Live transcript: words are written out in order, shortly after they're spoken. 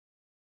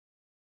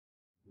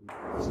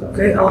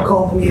Okay, I'll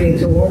call the meeting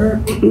to order.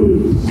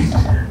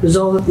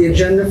 Resolved that the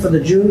agenda for the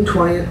June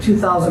 20th,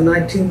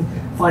 2019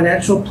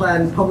 financial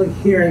plan public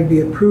hearing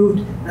be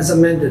approved as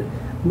amended.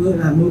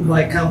 Moved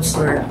by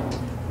Councillor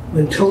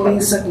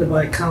Wintoniw, seconded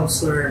by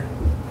Councillor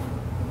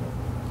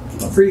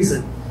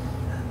Friesen.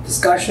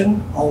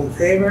 Discussion, all in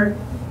favor?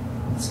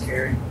 It's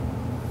carried.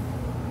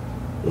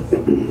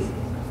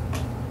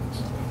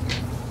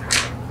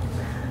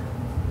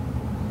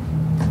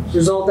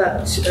 Resolved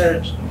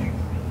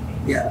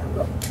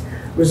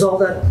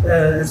that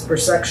as per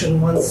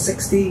section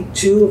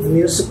 162 of the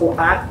Municipal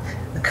Act,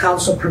 the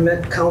council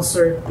permit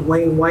Councillor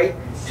Dwayne White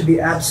to be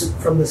absent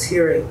from this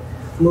hearing.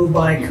 Moved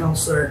by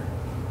Councillor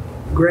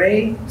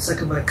Gray,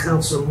 second by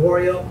Councillor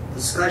Moriaux.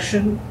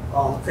 Discussion,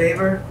 all in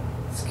favor?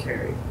 It's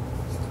carried.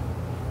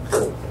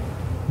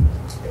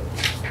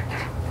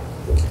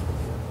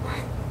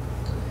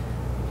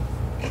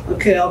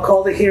 Okay, I'll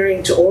call the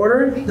hearing to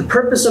order. The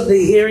purpose of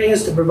the hearing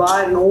is to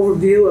provide an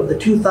overview of the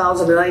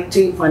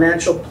 2019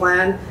 financial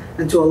plan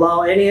and to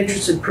allow any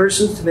interested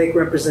persons to make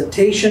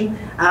representation,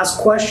 ask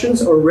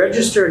questions, or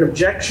register an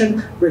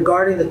objection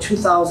regarding the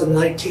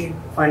 2019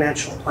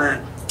 financial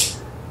plan.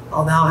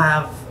 I'll now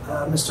have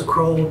Mr.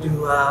 Croll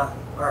do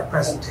our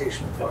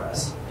presentation for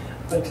us.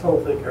 I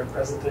don't think our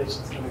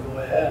presentation is going to go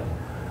ahead.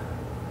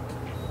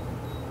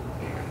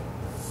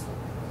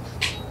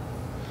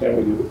 Can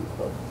we do it?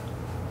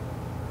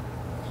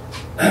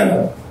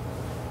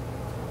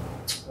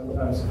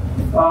 Sometimes.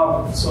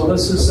 So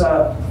this is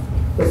the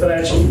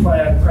financial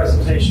plan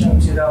presentation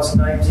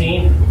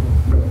 2019.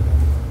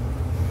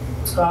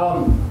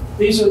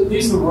 These are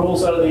the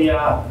rules out of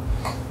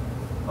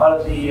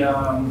the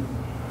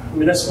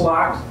Municipal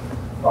Act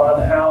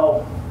on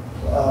how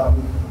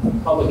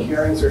public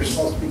hearings are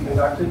supposed to be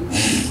conducted.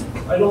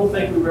 I don't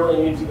think we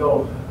really need to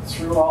go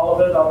through all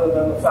of it, other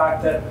than the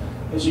fact that,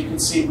 as you can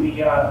see,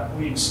 we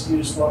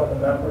excused one of the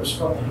members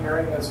from the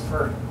hearing as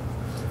per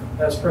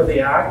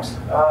the Act.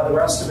 The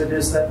rest of it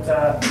is that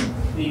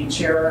the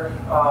chair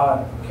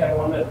can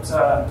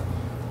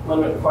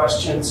limit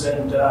questions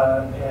and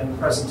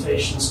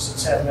presentations to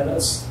 10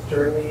 minutes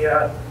during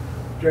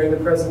the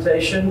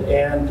presentation,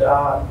 and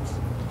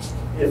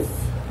if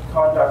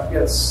conduct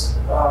gets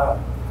out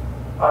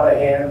of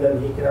hand, then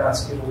he can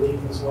ask you to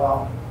leave as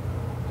well.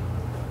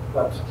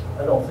 But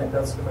I don't think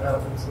that's going to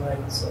happen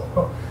tonight.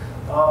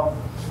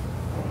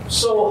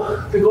 So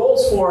the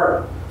goals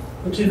for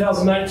the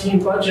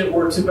 2019 budget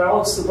were to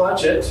balance the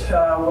budget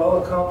while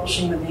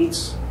accomplishing the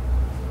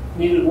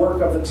needed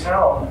work of the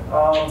town.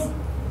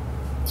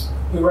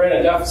 We ran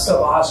a deficit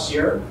last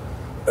year,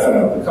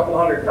 a couple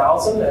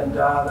 $100,000, and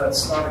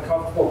that's not a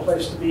comfortable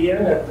place to be in,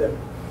 and the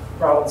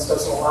province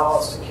doesn't allow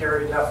us to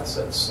carry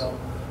deficits. So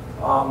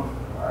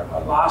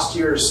last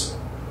year's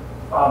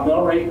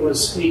mill rate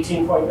was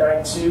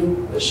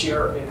 18.92. This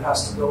year it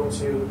has to go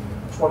to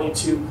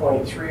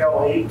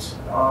 22.308.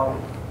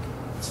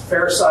 It's a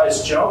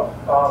fair-sized jump,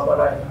 but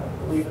I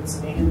believe it's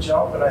a needed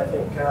jump, and I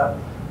think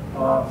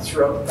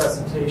throughout the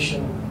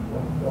presentation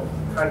we'll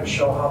kind of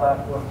show how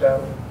that worked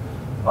out.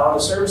 The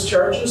service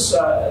charges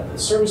are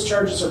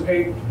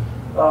paid.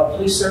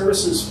 Police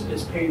service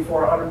is paid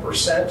for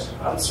 100%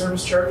 out of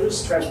service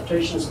charges.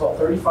 Transportation is about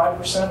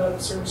 35% out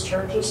of service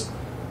charges,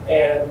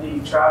 and the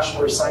trash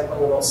and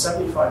recycling about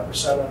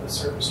 75% of the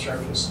service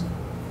charges.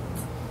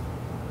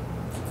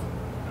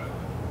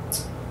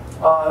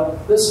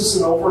 This is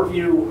an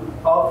overview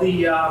of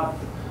the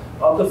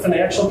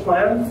financial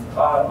plan.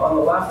 On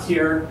the left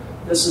here,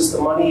 this is the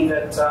money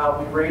that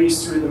we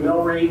raised through the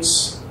mill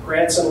rates,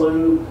 grants in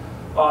lieu,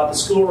 the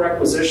school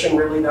requisition.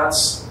 Really,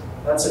 that's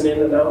an in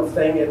and out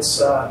thing. It's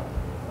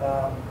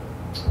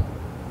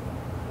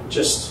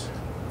just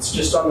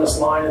on this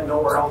line and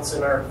nowhere else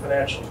in our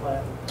financial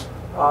plan.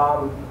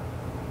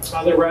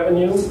 Other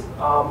revenue,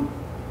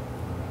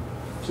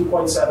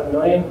 $2.7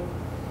 million.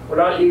 We're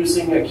not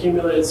using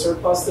accumulated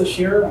surplus this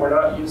year, and we're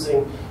not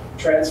using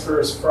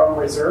transfers from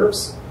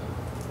reserves.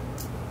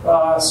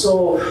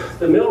 So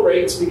the mill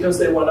rates, because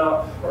they went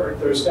up, or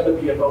there's going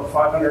to be about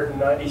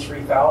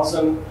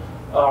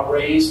 $593,000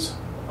 raised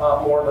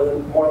more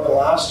than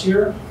last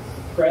year.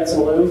 Grants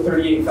in lieu,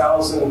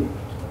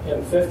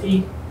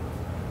 $38,050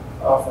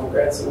 from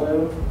grants in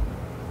lieu.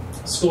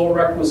 School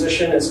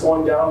requisition is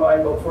going down by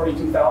about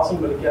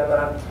 $42,000, but again,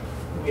 that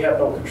we have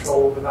no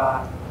control over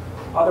that.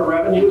 Other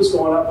revenue is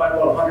going up by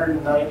about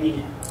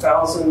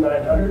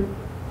 $190,900.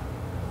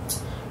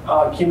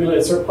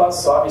 Accumulated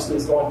surplus obviously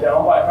is going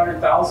down by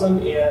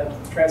 $100,000, and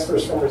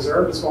transfers from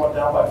reserve is going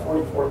down by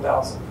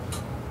 $44,000.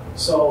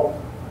 So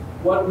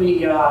what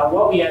we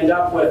end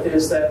up with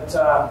is that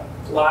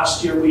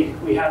last year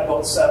we had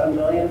about $7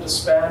 million to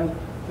spend.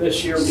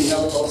 This year we have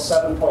about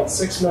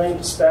 $7.6 million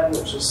to spend,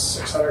 which is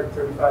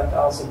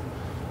 $635,000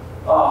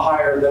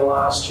 higher than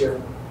last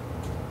year.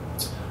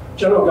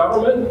 General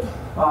government,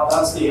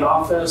 that's the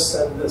office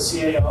and the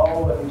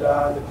CAO and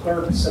the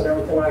clerks and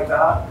everything like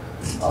that.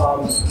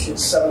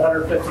 It's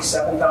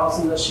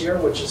 $757,000 this year,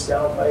 which is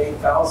down by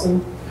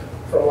 $8,000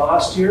 from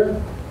last year.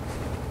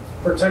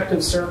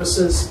 Protective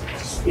services,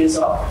 is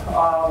up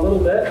a little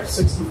bit,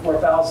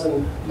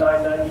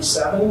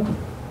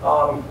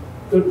 $64,997.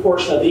 Good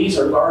portion of these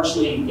are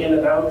largely in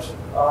and out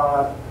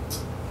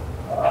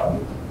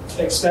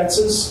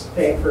expenses,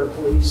 paying for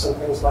police and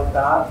things like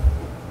that.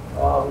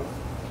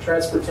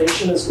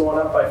 Transportation is going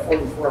up by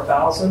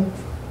 $44,000.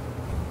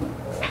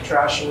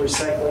 Trash and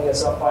recycling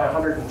is up by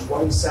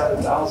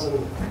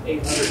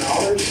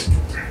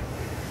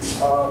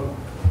 $127,800.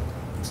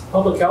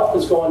 Public health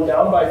is going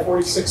down by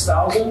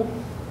 $46,000.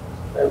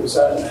 It was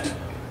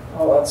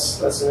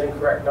that's an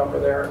incorrect number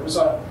there. It's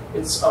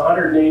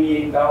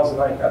 $188,000.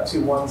 I got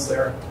two ones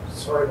there.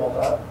 Sorry about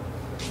that.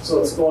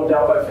 So it's going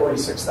down by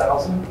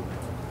 $46,000.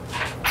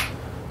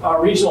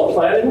 Regional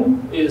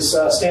planning is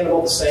staying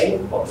about the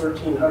same, about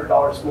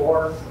 $1,300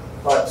 more,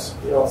 but it's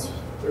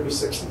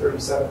 $36,000 and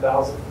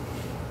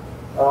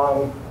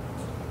 $37,000.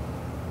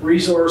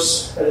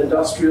 Resource and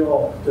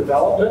industrial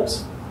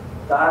development,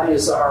 that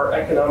is our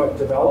economic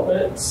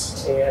development,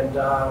 and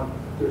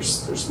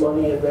there's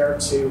money in there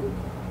to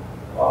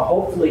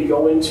hopefully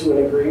go into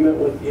an agreement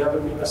with the other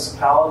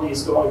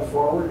municipalities going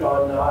forward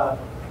on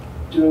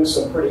doing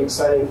some pretty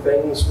exciting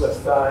things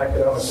with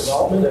economic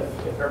development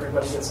if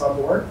everybody gets on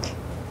board.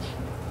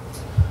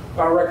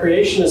 Our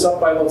recreation is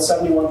up by about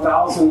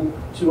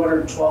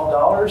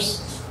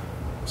 $71,212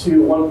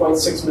 to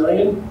 $1.6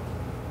 million.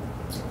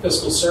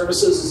 Fiscal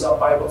services is up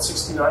by about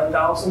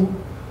 $69,000.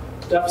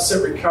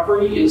 Deficit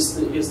recovery is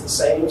the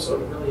same, so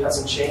it really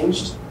hasn't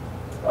changed.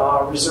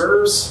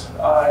 Reserves,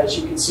 as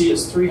you can see,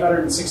 is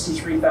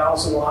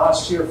 $363,000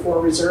 last year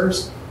for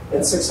reserves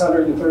and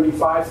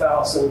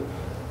 $635,000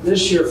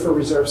 this year for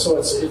reserves. So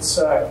it's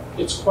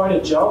quite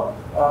a jump,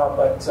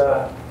 but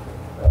I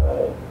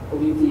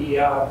believe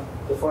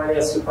the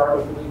finance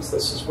department believes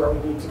this is where we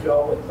need to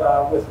go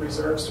with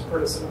reserves to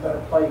put us in a better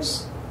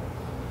place.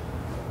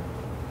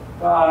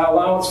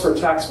 Allowance for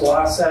taxable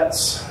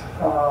assets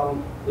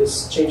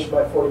is changed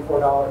by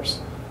 $44.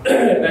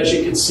 And as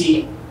you can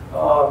see,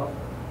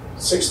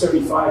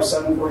 635,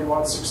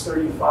 741,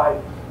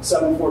 635,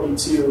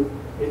 742.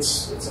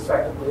 It's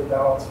effectively a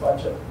balanced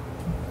budget.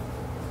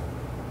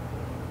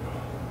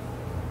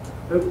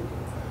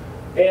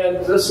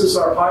 And this is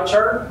our pie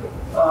chart.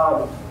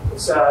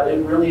 It's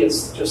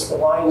just the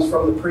lines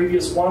from the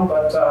previous one,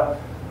 but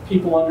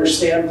people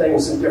understand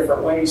things in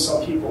different ways.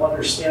 Some people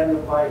understand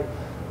it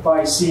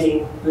by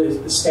seeing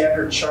the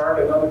standard chart,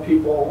 and other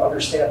people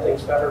understand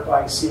things better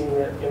by seeing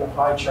it in a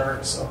pie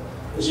chart. So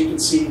as you can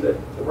see, the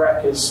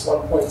rec is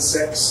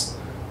 1.6,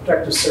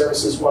 protective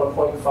services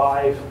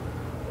 1.5,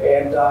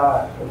 and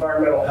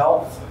environmental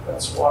health,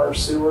 that's water,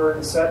 sewer,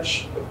 and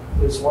such,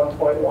 is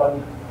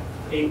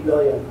 1.18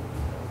 million,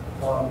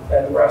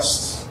 and the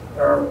rest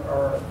are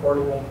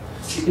accordingly.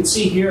 You can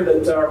see here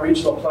that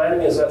regional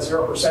planning is at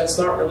 0%. It's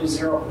not really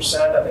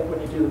 0%. I think when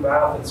you do the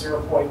math, it's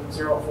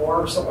 0.04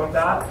 or something like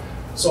that.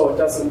 So it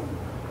doesn't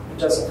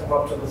come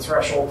up to the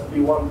threshold to be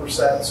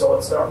 1%. So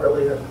it's not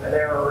really an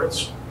error.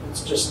 It's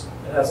just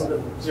it hasn't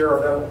been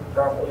zeroed out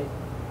properly.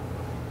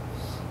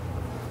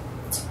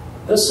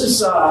 This is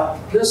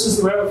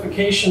the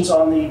ramifications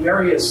on the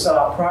various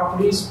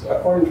properties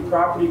according to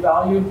property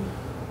value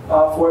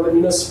for the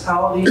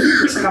municipality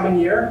this coming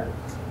year.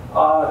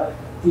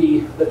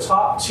 The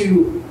top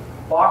two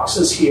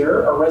boxes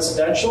here are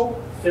residential,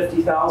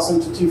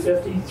 50,000 to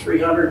 250,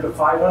 300 to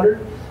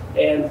 500,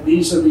 and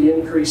these are the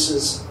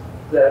increases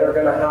that are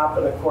going to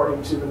happen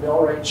according to the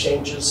mill rate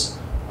changes.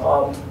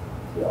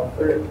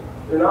 They're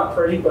not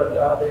pretty, but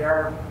they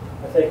are,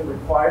 I think,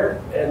 required.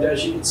 And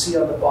as you can see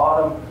on the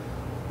bottom,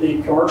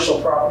 the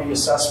commercial property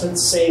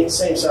assessments, same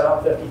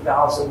setup,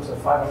 50,000 to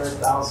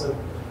 500,000,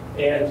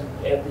 and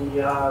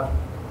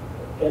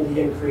the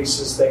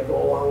increases that go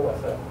along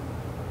with it.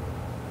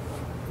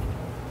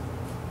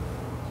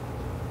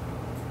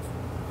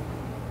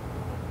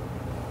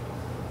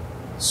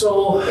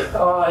 So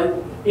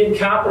in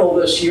capital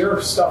this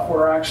year, stuff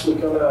we're actually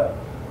gonna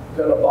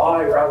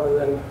buy rather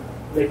than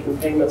making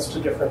payments to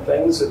different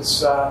things.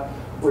 It's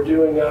we're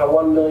doing a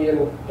 $1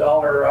 million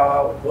water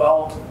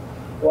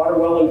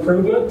well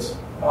improvement,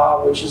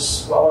 which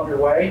is well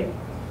underway.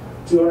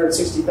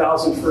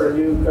 $260,000 for a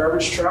new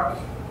garbage truck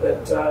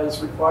that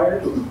is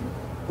required.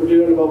 We're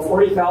doing about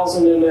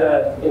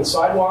 $40,000 in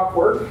sidewalk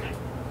work,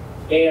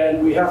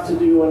 and we have to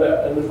do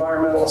an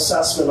environmental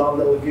assessment on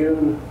the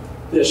lagoon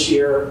this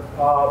year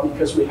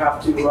because we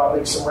have to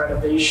make some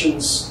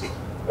renovations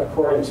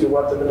according to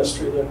what the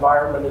Ministry of the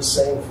Environment is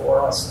saying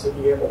for us to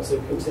be able to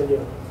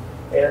continue.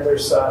 And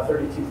there's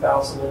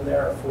 $32,000 in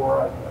there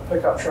for a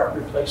pickup truck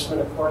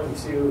replacement according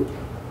to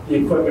the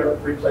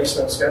equipment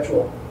replacement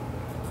schedule.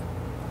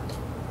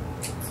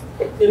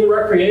 In the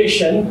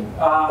recreation,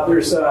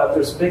 there's a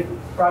big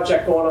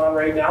project going on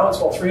right now. It's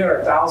about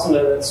 $300,000,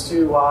 and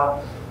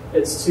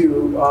it's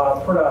to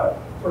put a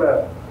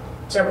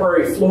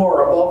temporary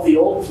floor above the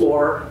old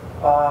floor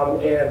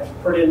and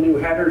put in new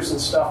headers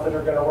and stuff that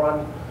are going to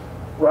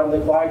run the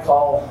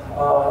glycol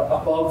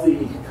above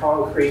the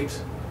concrete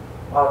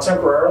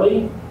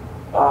temporarily.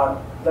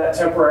 That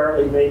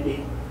temporarily may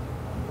be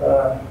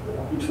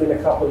between a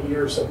couple of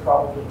years and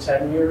probably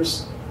 10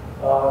 years.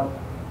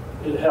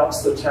 it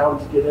helps the town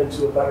to get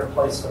into a better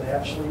place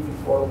financially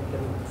before we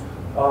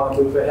can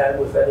move ahead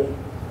with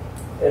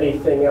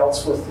anything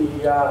else with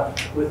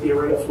the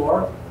arena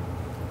floor.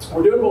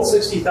 We're doing about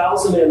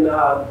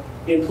 $60,000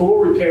 in pool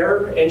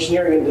repair,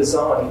 engineering, and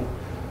design.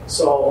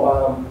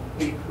 So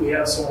we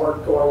have some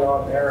work going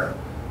on there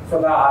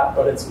for that,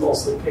 but it's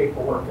mostly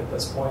paperwork at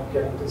this point,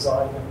 getting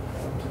design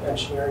and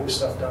engineering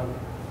stuff done.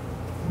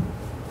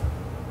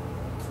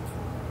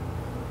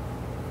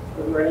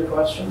 Are there any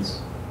questions?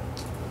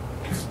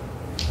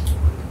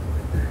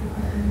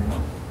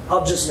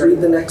 I'll just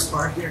read the next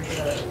part here,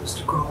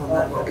 Mr. Croll, and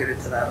then we'll get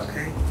into that,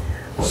 okay?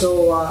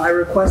 So I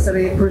request that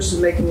any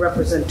person making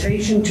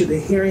representation to the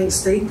hearing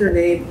state their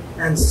name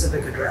and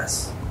civic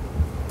address.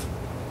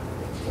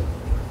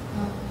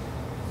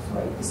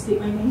 Sorry, you state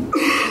my name?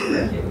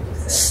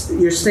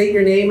 You state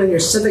your name and your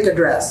civic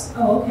address.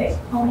 Oh, okay.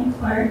 Pauline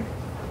Clark,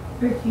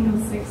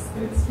 1306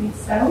 3rd Street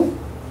South.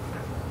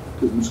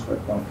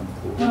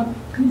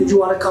 Did you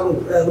want to come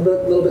a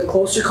little bit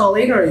closer,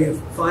 Colleen, or are you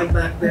fine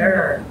back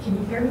there? Can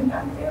you hear me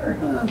back there?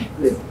 Or?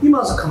 You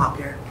might as well come up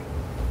here.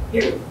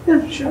 Here?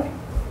 Yeah, sure.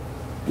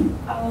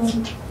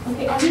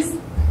 Okay,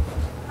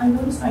 I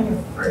noticed on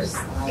your first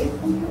slide, I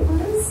think it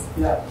was.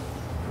 Yeah.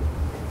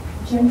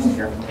 General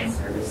government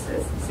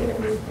services. You said it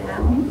was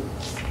down.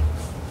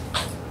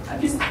 I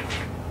just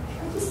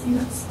see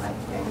that slide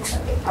there. It's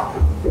at the top.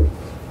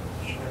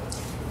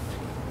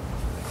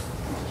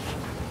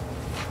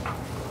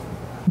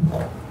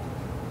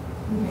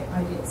 Okay,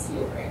 I didn't see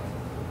it right.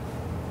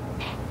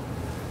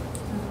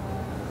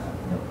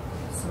 No,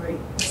 sorry.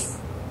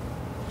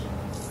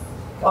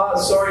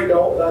 Sorry,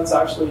 no, that's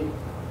actually,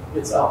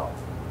 it's up.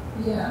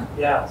 Yeah.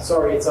 Yeah,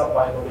 sorry, it's up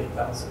by about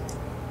 8,000.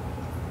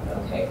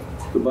 Okay.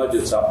 The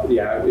budget's up.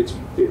 Yeah, our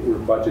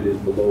budget is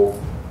below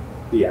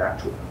the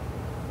actual.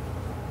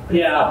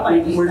 Yeah,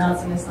 Like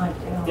 8,000 is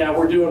not down. yeah,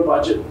 we're doing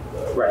budget.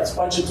 Right. It's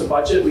budget to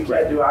budget. We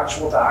can't do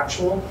actual to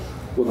actual.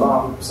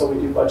 Well, So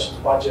we do budget to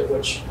budget,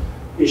 which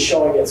is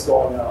showing it's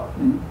going up.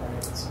 Mhm.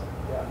 Right, so,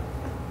 yeah.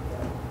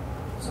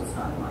 So it's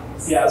not a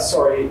minus. Yeah,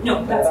 sorry.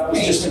 No, that's that was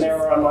okay. just an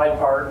error on my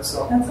part.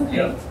 So That's okay.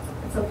 Yeah.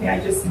 It's okay.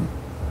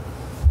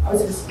 I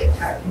was just a bit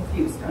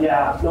confused.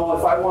 Yeah, no,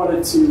 if I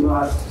wanted to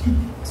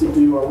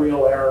do a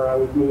real error, I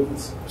would move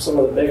some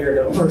of the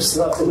bigger numbers,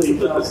 not the leave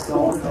those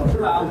Well,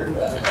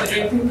 but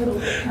every little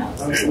bit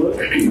counts.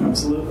 Absolutely,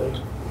 absolutely.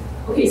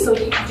 Okay, so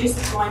you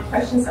just want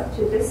questions up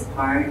to this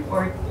part,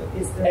 or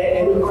is there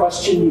Any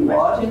question you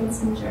want?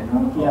 questions in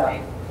general? Yeah.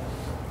 Okay.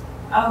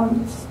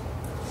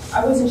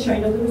 I wasn't sure. I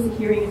know there was a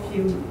hearing a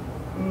few,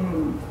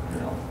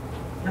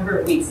 number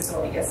of weeks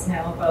ago, I guess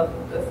now, about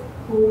the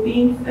pool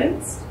being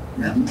fixed.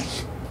 Yeah.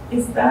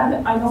 Is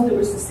that, I know there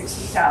was the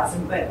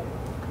 60,000, but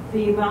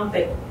the amount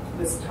that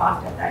was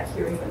talked at that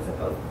hearing was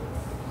about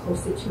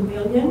close to 2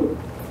 million.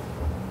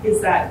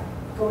 Is that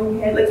going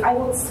ahead? Like, I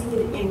don't see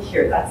it in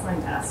here. That's what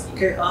I'm asking.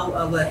 Okay,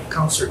 I'll let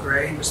Councillor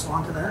Gray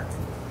respond to that.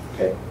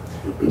 okay.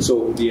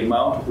 So the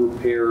amount of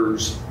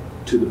repairs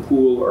to the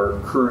pool are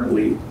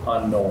currently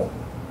unknown.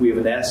 We have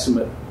an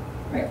estimate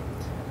Right.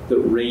 that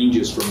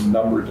ranges from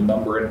number to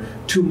number, and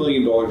 $2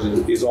 million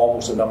is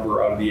almost a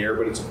number out of the air,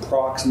 but it's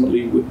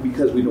approximately,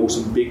 because we know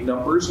some big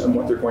numbers and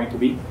what they're going to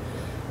be.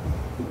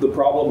 The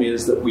problem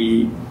is that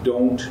we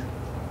don't,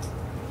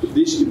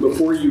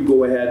 before you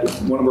go ahead,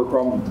 one of our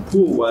problems with the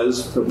pool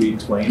was that we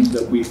explained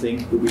that we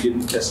think that we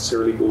didn't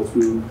necessarily go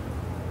through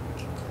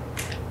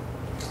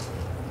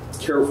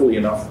carefully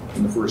enough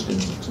in the first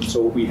instance, and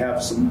so we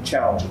have some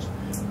challenges.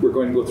 We're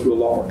going to go through a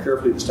lot more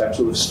carefully this time.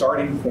 So the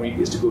starting point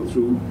is to go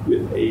through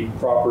with a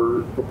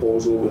proper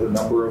proposal with a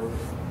number of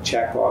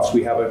check-offs.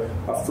 We have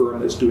a firm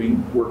that's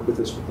doing work with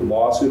us with the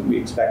lawsuit. We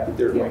expect that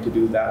they're going to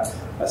do that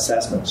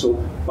assessment. So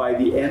by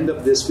the end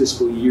of this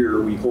fiscal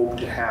year, we hope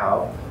to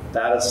have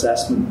that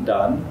assessment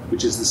done,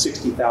 which is the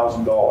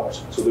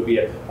 $60,000. So there'll be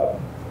a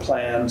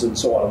plans and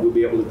so on. We'll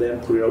be able to then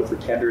put it out for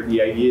tender. And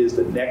the idea is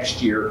that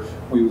next year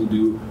we will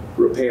do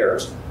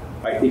repairs.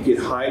 I think it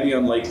highly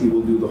unlikely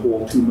we'll do the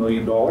whole $2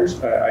 million.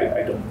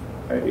 I don't.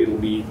 It'll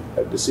be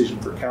a decision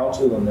for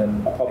council and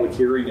then a public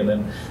hearing, and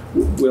then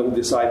we'll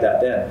decide that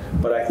then.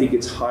 But I think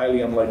it's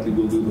highly unlikely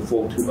we'll do the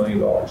full $2 million.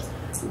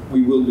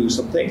 We will do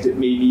some things. It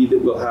may be that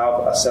we'll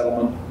have a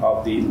settlement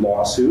of the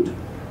lawsuit,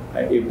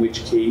 in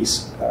which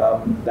case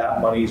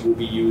that monies will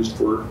be used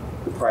for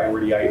the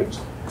priority items.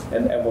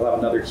 And we'll have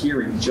another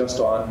hearing just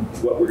on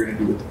what we're going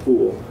to do with the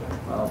pool.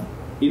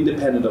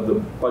 Independent of the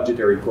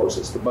budgetary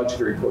process. The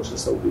budgetary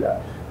process that will do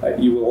that.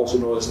 You will also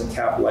notice in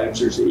capital items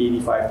there's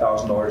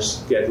 $85,000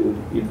 scheduled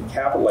in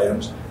capital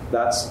items.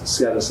 That's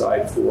set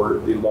aside for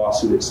the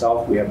lawsuit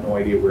itself. We have no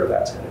idea where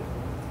that's headed.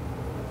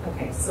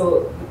 Okay,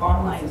 so the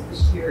bottom line is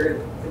this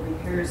year, the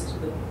repairs to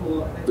the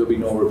pool. There'll be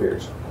no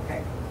repairs.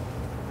 Okay,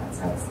 that's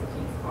what I was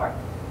looking for.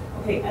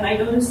 Okay, and I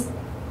noticed,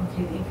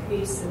 okay, the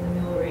increase in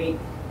the mill rate,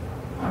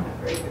 I'm not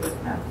very good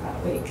with math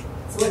that way.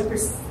 So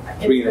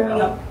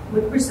what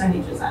what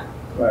percentage is that?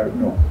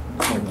 No,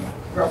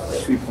 Roughly.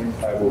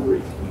 3.5 over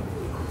 18.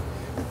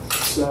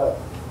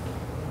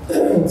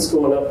 It's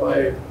going up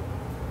by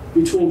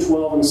between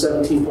 12 and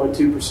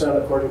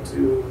 17.2% according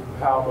to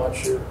how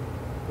much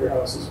your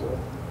house is worth.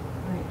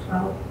 Right,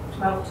 12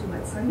 to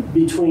what, sorry?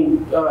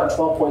 Between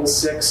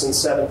 12.6 and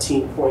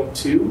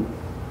 17.2,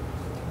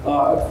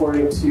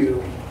 according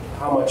to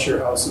how much your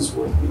house is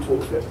worth,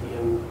 between 50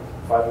 and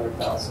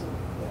 500,000.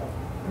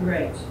 Yeah.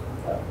 Right.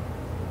 Yeah.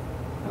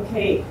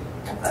 Okay,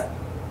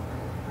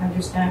 I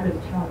understand where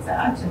the town's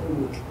at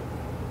and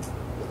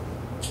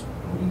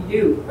what do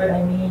you do? But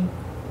I mean,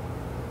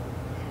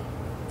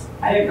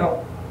 I don't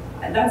know.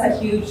 That's a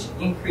huge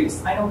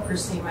increase. I know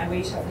personally my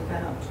wage hasn't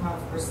gone up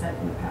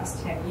 12% in the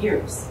past 10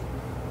 years.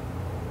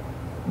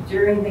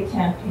 During the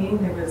campaign,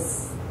 there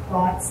was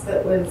lots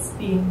that was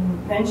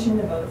being mentioned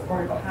about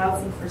affordable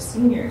housing for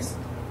seniors.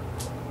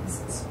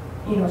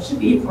 You know, it should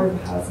be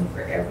affordable housing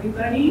for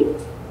everybody,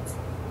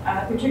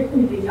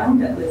 particularly the young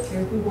that live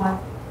here. We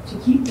want to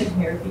keep them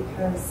here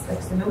because,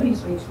 like, so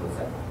nobody's wage goes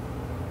up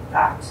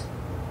that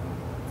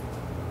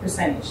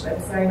percentage. Like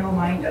I said, I know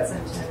mine doesn't,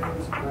 and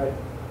Right.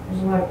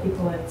 there's a lot of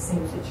people in the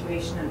same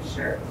situation, I'm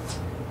sure.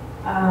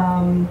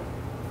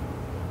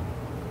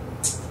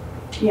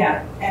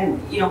 Yeah,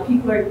 and you know,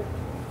 people are,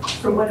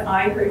 from what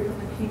I heard from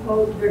the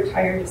people, they're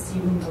tired of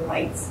seeing the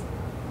lights,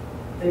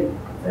 what you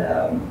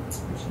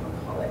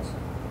call it?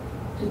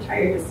 They're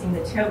tired of seeing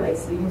the tail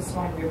lights leaving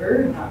Swan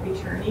River and not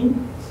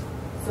returning.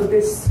 So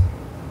this,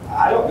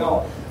 I don't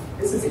know,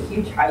 this is a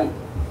huge hype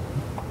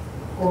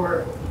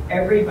for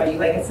everybody.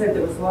 Like I said,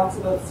 there was lots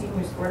about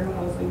seniors, affordable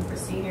housing for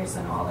seniors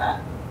and all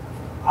that.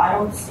 I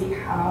don't see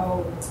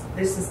how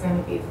this is going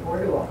to be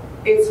affordable.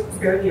 It's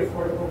barely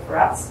affordable for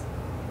us.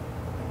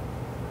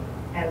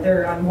 And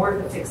they're on more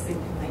of a fixed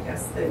income, I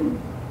guess,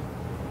 than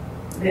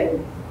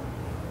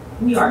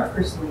we are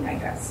personally, I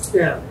guess.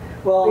 Yeah.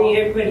 Well,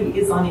 everybody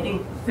is on a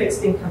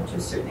fixed income to a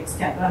certain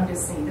extent, but I'm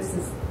just saying this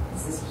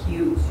is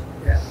huge.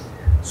 yeah.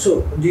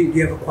 So, do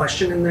you have a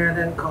question in there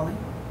then, Colleen?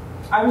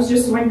 I was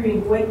just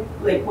wondering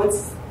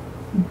what's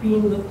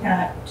being looked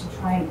at to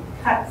try and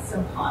cut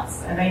some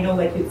costs. And I know,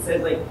 like you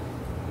said, like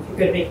if you're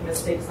going to make a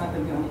mistake, it's not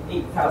going to be on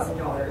an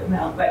 $8,000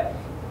 amount, but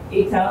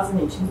 $8,000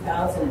 and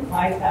 $2,000 and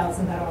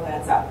 $5,000, that all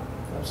adds up.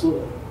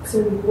 Absolutely.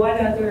 So what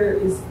other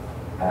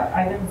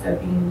items are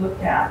being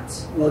looked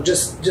at? Well,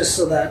 just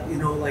so that you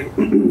know, like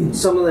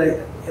some of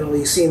the, you know,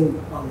 you've seen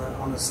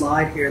on the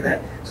slide here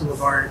that some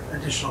of our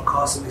additional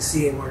costs that we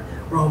see, and we're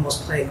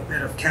almost playing a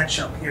bit of catch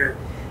up here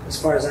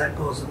as far as that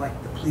goes,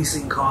 like the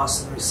policing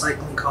costs and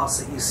recycling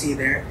costs that you see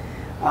there,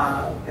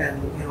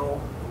 and you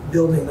know,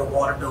 building the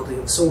water building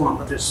and so on.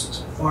 But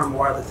there's far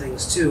more other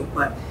things too.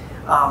 But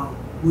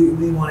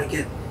we want to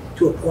get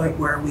to a point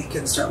where we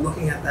can start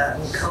looking at that,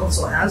 and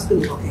council has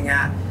been looking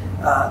at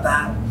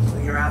that.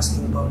 You're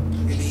asking about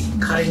maybe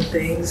cutting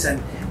things,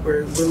 and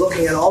we're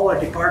looking at all our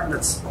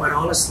departments, quite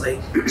honestly,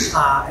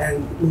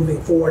 and moving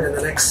forward in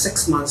the next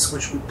 6 months,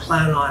 which we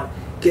plan on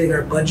getting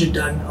our budget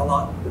done a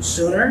lot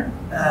sooner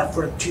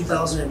for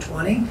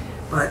 2020.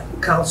 But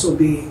council will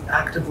be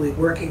actively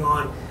working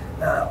on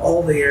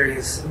all the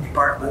areas and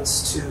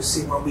departments to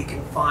see where we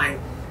can find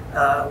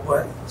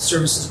what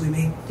services we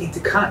may need to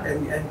cut,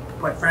 and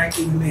quite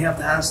frankly, we may have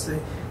to ask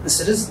the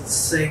citizens to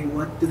say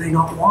what do they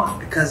not want,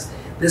 because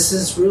this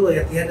is really,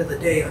 at the end of the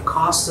day, the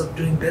cost of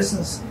doing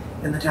business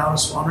in the town of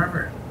Swan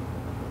River.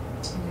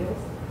 It is?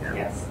 Yeah.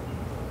 Yes.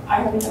 I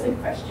have another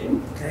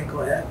question. Okay, go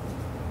ahead.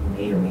 You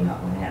may or may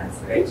not want to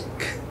answer it.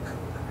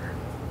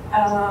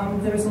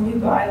 There was a new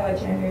bylaw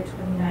January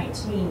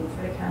 2019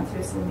 for the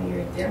councillors and mayor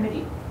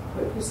indemnity.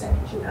 What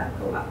percentage did that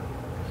go up?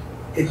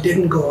 It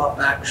didn't go up,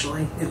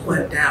 actually. It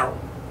went down.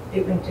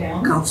 It went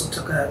down? Council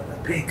took a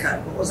pay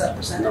cut. What was that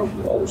percentage?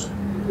 No,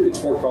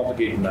 it's more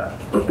complicated than that.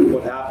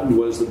 What happened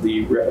was that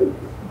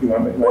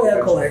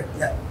Go ahead.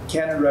 Yeah.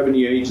 Canada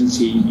Revenue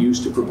Agency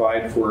used to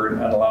provide for an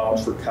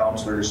allowance for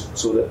councillors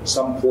so that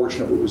some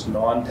portion of it was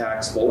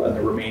non-taxable and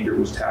the remainder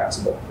was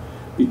taxable.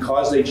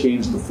 Because they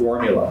changed the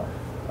formula,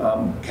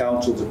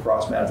 councils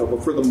across Manitoba,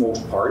 for the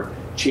most part,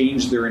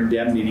 changed their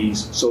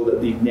indemnities so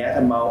that the net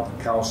amount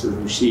that councillors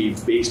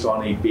received based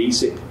on a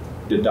basic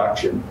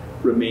deduction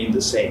remained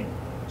the same.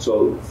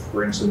 So,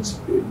 for instance,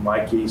 in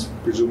my case,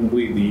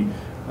 presumably the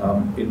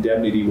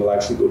indemnity will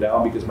actually go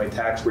down because my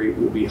tax rate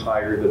will be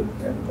higher than,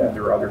 and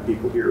there are other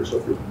people here. So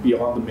if you're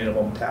beyond the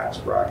minimum tax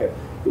bracket,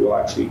 it will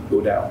actually go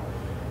down.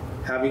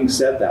 Having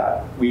said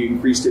that, we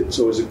increased it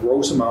so as a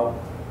gross amount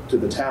to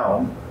the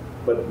town,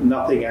 but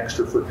nothing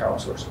extra for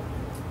councillors.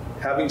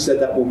 Having said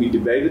that, when we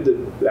debated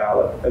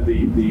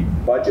the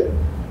budget,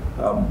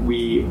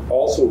 we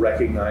also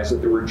recognized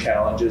that there were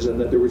challenges and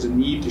that there was a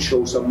need to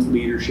show some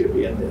leadership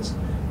in this.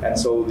 And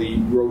so the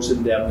gross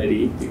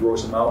indemnity, the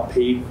gross amount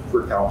paid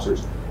for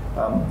councillors,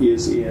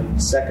 is in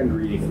second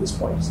reading at this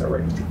point. Is that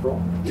right, Mr.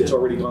 Croll? It's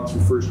already gone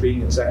through first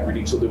reading and second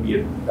reading, so there'll be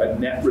a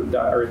net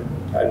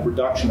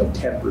reduction of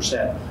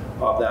 10%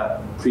 of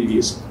that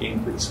previous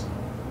increase.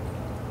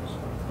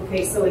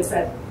 Okay, so it's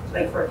at,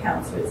 like for a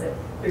councillor, it's at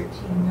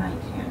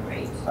 13,910,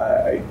 right?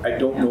 I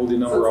don't know the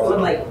number so it's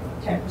of like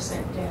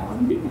 10%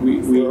 down? We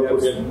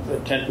have a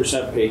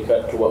 10% pay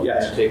cut to what we're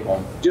going to take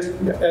home. just,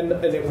 and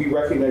then we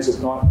recognize it's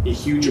not a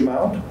huge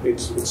amount.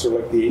 It's sort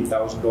of like the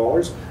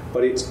 $8,000,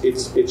 but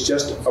it's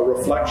just a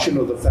reflection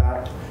of the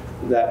fact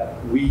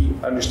that we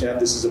understand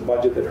this is a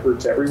budget that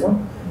hurts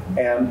everyone,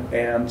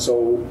 and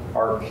so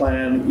our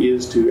plan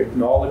is to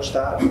acknowledge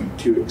that,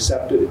 to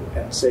accept it,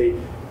 and say,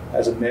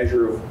 as a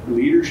measure of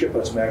leadership,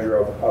 as a measure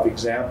of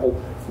example,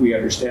 we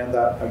understand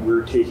that, and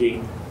we're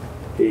taking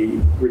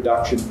a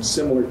reduction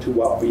similar to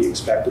what we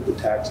expected the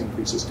tax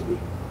increases to be.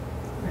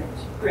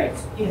 Right.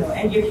 You know,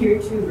 and you're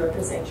here to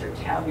represent your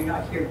town. You're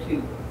not here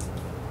to.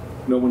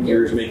 No one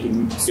here is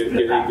getting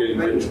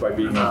rich by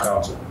being on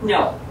council.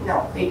 No,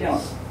 they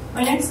don't.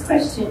 My next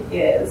question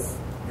is: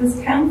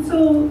 does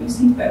council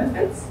receive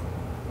benefits?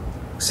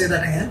 Say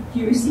that again? Do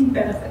you receive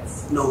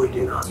benefits? No, we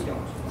do not. You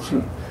don't.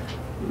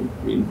 I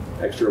mean,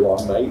 extra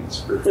long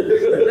nights?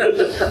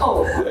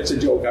 Oh. It's a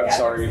joke. I'm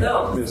sorry,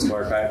 So, Ms.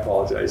 Mark. I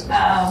apologize.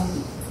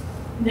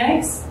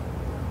 Next,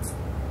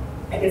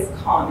 I guess,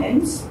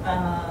 comment.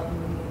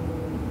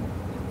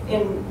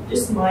 In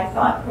just my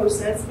thought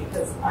process,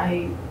 because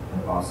I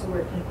have also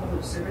worked in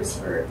public service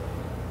for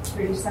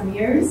 30-some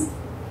years,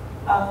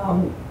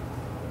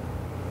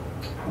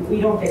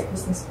 we don't get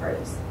Christmas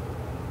parties.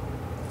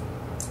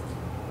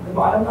 The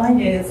bottom line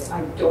is,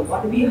 I don't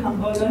want to be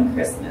humbled on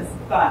Christmas,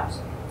 but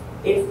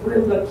if we're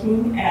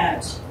looking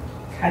at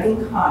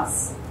cutting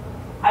costs,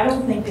 I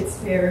don't think it's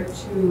fair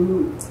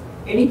to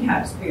any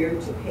taxpayer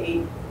to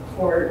pay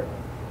for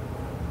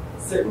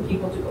certain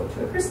people to go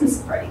to a Christmas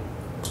party.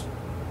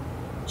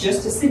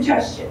 Just a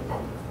suggestion.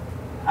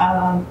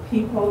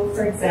 People,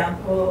 for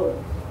example,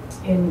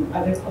 in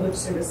other public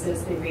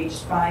services, they reach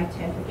 5,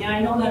 10, 15.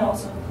 I know that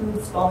also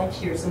includes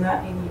volunteers, and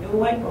that, and you know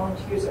what,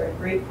 volunteers are a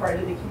great part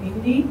of the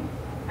community.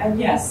 And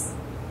yes,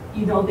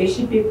 you know, they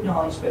should be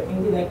acknowledged, but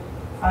maybe like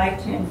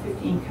 5, 10,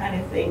 15 kind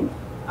of thing.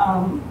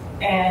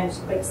 And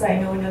like, so I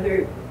know in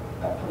other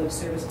public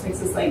service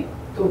places, like,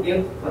 they'll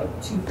give like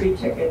 2 free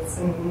tickets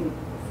and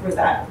for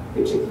that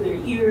particular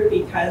year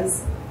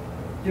because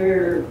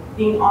they're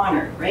being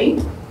honored, right?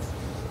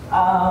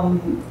 I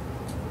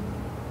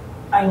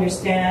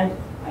understand,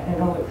 I don't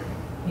know what,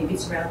 maybe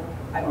it's around,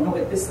 I don't know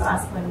what this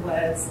last one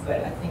was,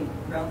 but I think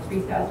around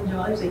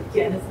 $3,000.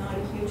 Again, it's not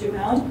a huge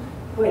amount,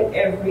 but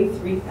every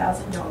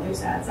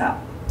 $3,000 adds up.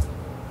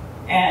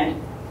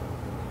 And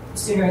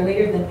sooner or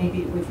later, then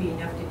maybe it would be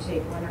enough to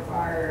take one of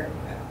our,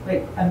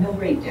 like, a mill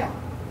rate down.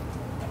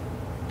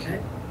 Okay.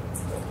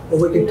 Well,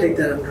 we can take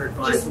that under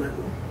advisement.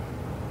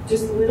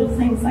 Just little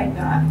things like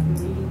that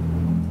really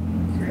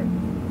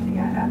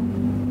add up.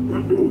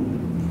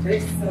 Okay.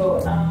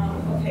 So,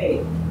 okay.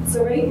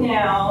 So right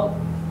now,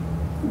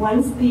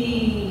 once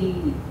the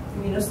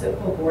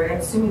municipal board, I'm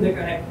assuming they're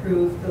going to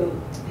approve the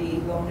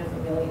loan of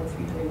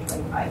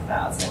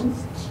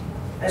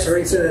 $1,325,000.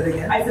 Sorry, say that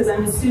again. I said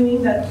I'm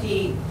assuming that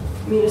the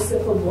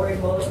municipal board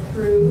will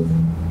approve.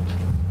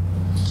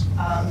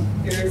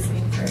 There's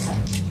the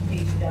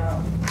page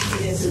down.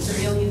 It is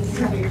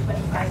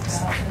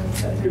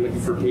 $1,325,000. You're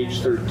looking for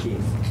page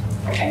 13.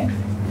 Okay.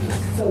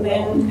 So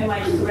then, am I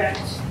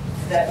correct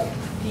that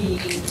the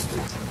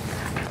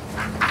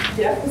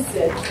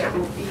deficit that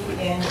will be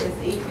in is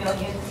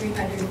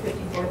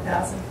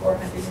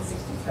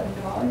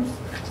 $8,354,467?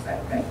 Is that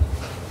correct?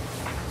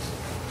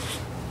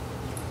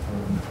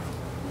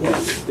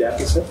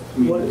 Deficit?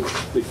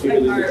 The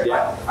cumulative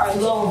debt? Our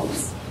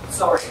loans,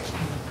 sorry.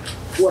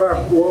 What our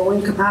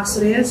borrowing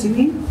capacity is, you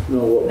mean?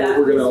 No, what That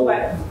we're is going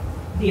what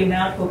the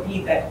amount will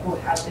be that will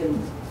have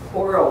been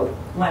borrowed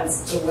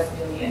once the $1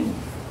 million.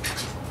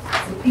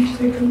 So page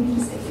 13,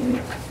 you say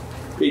here?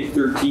 Page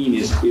 13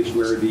 is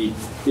where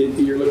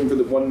you're looking for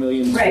the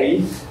 1,000,003,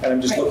 right. And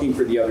I'm just looking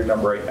for the other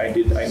number. I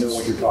know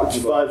what you're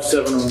talking about.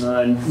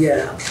 5709.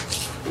 Yeah.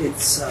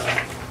 It's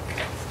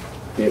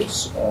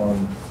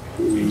on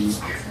page.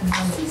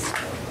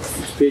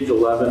 It's page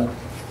 11.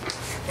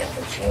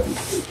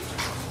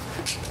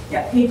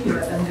 Yeah, page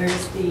 11.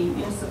 There's the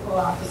municipal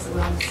office, the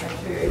wellness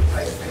center,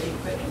 firefighting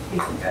equipment,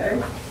 police and gutter.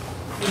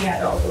 We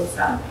had all those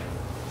up.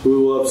 So we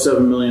will have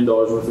 $7 million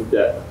worth of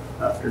debt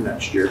after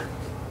next year.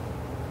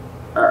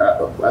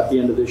 At the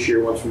end of this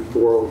year, once we've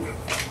borrowed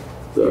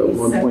the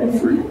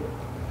 1.3.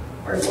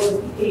 Or will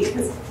it be 8?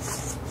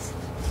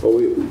 Well,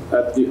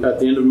 at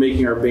the end of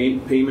making our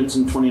payments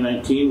in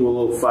 2019, we'll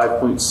owe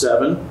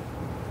 5.7,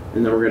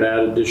 and then we're going to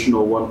add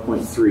additional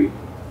 1.3.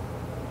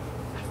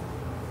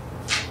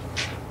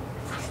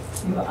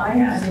 Well, I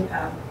added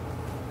up.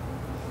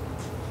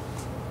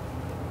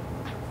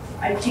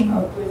 I came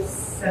up with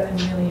 $7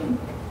 million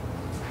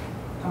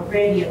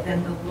already, and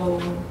then the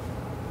loan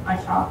on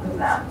top of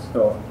that.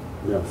 Oh.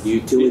 No, the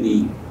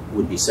utility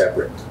would be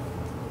separate. So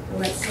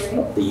let's say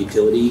The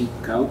utility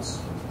accounts,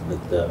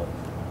 like the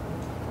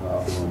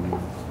what you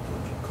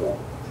call it?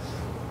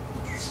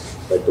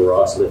 Like the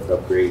Ross lift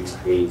upgrades,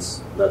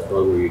 Hayes. That's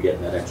probably where you're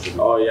getting that extra.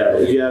 Oh yeah,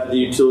 if you have the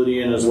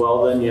utility in as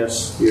well, then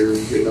yes, your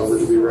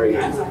numbers will be right.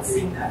 I'm not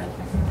seeing that. I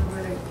can't remember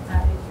what I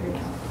added here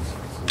now.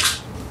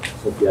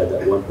 So if you add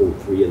that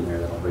 1.3 in there,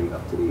 that'll bring it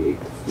up to the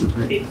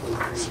 8.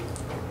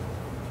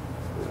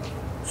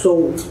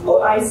 So,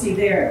 Oh, I see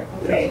there,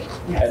 okay,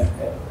 yes.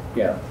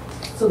 Yeah.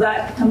 So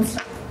that comes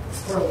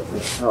from,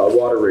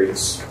 Water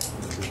rates.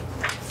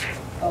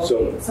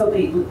 okay, so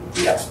the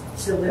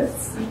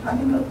lifts, you're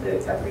talking about the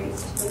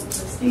upgrades to the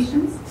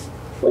stations?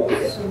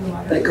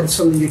 that comes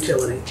from the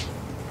utility.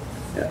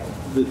 Yeah.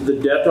 The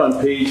debt on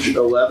page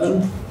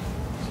 11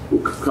 will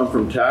come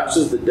from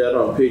taxes. The debt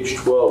on page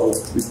 12 will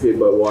be paid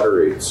by water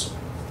rates.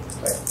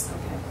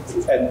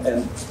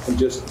 And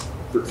just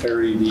for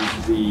clarity,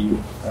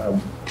 I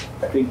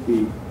think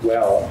the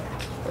well,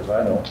 as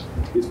I know,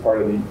 is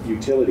part of the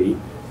utility,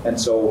 and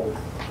so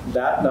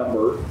that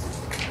number,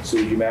 so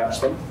you match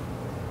them,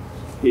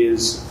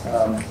 is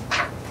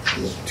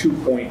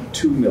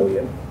 2.2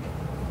 million.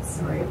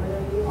 Sorry, what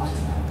are you on?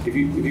 If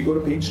you go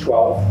to page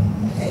 12,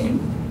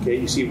 okay,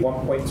 you see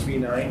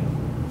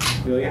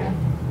 1.39 million.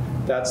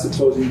 That's the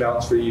closing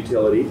balance for the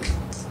utility.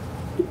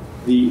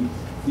 The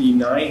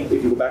 9, if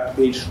you go back to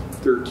page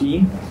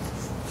 13,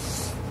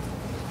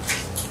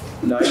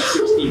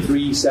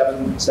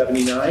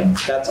 963,779.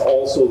 That's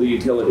also the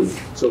utility.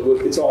 So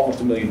it's almost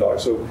 $1 million.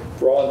 So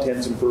for all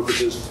intents and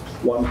purposes,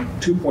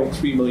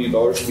 $2.3 million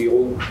to be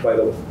owed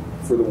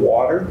for the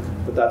water,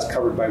 but that's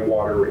covered by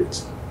water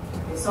rates.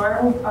 Okay, so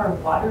are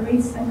water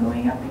rates then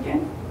going up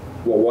again?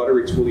 Well, water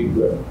rates will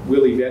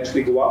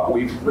eventually go up.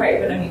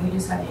 Right, but I mean, we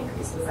just had an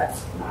increase. Was that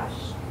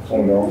last?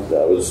 Oh no,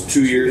 That was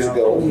 2 years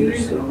ago. 2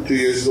 years ago. 2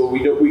 years ago.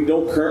 We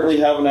don't currently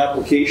have an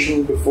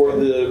application before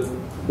the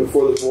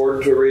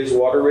board to raise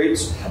water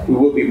rates. We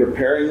will be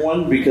preparing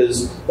one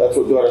because that's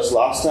what got us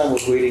last time,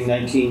 was waiting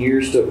 19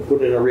 years to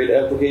put in a rate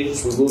application.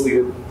 So we will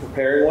be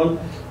preparing one,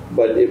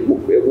 but it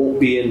won't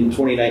be in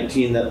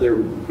 2019 that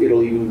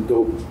it'll even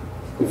go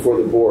before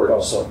the board.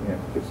 Also, yeah.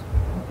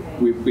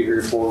 We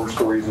heard horror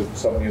stories of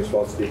some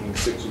municipalities taking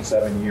 6 and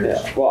 7 years.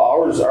 Yeah. Well,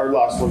 our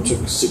last one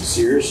took 6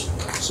 years.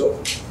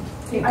 So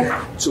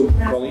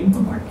Colleen,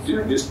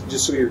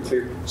 just so you're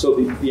clear, so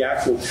the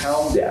actual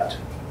town debt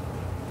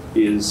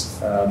is,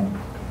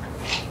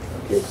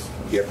 okay,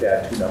 you have to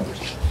add 2 numbers.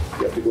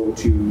 You have to go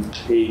to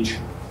page,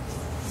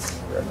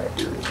 where am I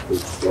here?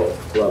 Page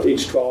 12.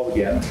 Page 12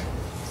 again.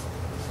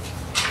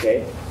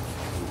 Okay,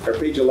 or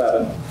page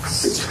 11,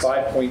 it's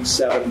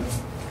 5.7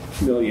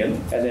 million,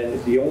 and then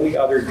the only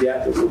other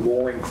debt that we're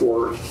borrowing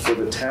for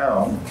the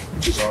town,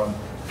 which is on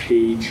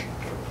page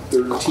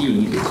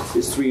 13,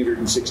 is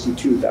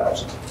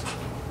 362,000,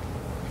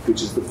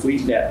 which is the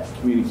FleetNet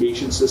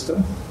communication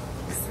system.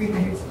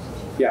 362.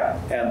 Yeah,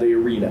 and the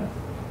arena.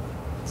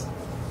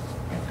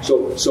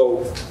 So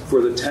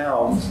for the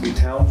town's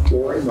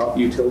borrowing, not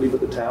the utility, but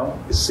the town,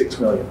 is 6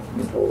 million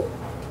in total.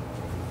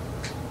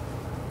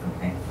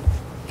 Okay.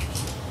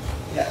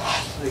 Yeah,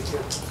 thank you.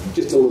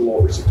 Just a little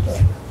over 6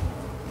 million.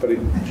 But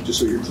just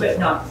so you're clear, But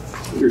not.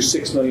 there's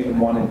 6 million in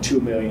one and 2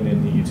 million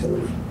in the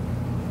utility.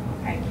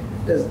 Okay.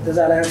 Does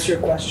that answer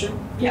your question?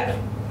 Yeah.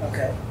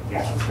 Okay.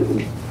 Yeah.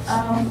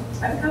 I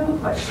have a couple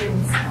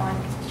questions on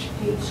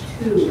page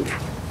 2.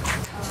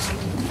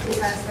 The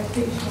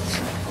expectation of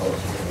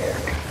culture there.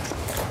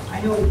 I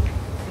know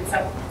it's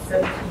up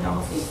 17,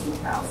 almost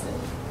 18,000.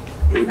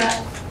 Is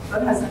that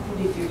has nothing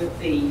to do with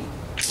the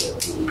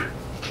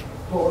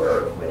board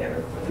or whatever?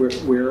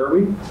 Where are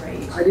we?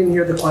 Right. I didn't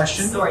hear the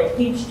question. Sorry,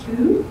 page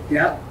 2.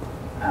 Yeah.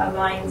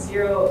 Line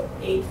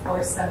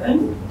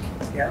 0847.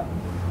 Yeah.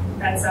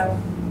 That's up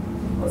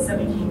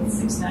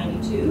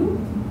 17,692.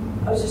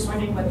 I was just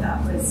wondering what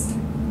that was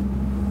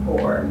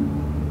for.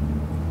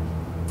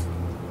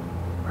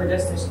 Or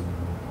just there's,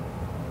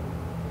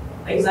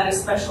 like, is that a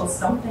special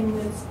something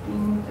that's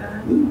being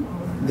done?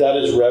 Or? That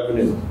is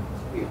revenue.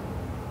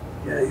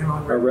 Yeah, you're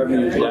on Our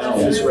revenue is Yeah, down.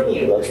 that's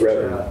revenue. That's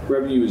revenue.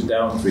 Revenue is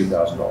down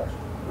 $3,000.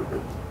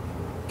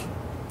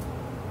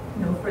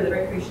 No, for the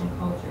recreation and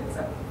culture, it's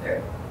up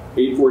there.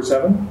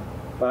 847.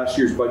 Last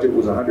year's budget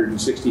was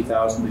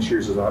 160,000. This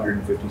year's is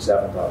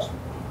 157,000.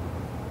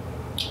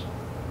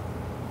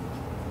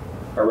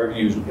 Our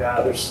revenues.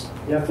 Yeah,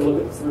 you have to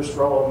look at the first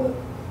row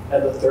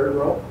and the third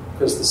row,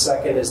 because the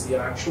second is the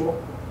actual.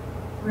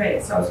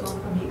 Right, so I was going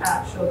from the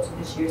actual to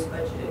this year's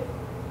budget.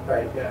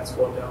 Right, yeah, it's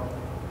going down.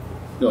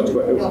 No,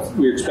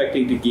 we're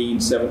expecting to gain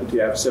to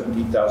have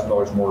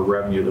 $17,000 more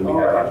revenue than we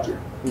had last year.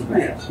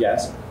 Right.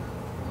 Yes.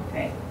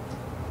 Okay.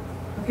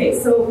 Okay,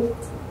 so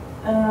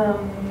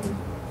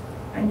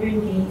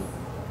underneath,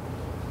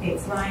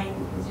 it's line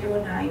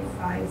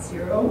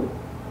 0950,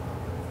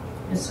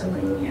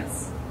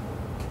 miscellaneous.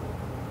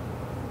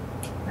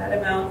 That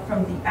amount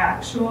from the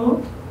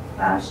actual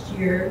last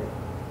year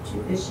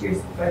to this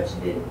year's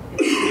budgeted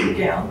is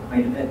down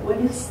quite a bit. What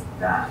is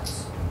that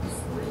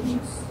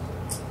miscellaneous?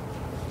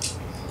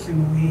 Can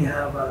we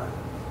have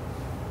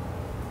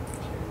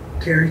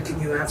Terry, can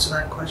you answer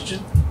that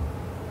question?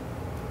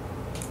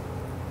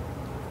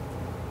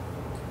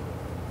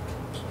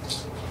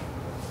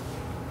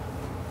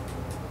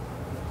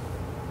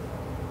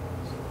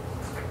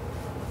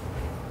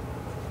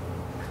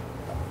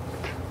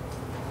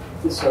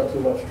 If it's not too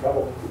much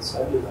trouble, we can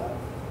send you that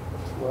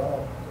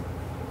tomorrow.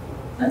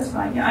 That's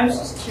fine. Yeah, I was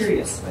just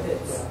curious what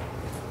it's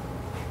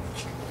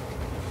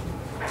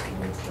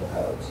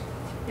about.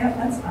 Yeah,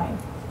 that's fine.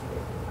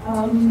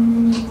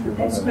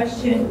 Next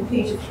question,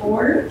 page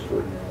 4.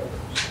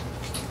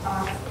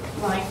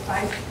 Line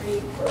 53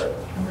 for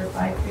number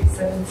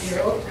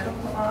 5370,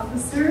 medical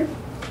officer.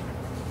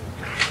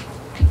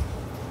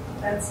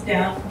 That's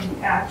down from the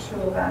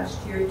actual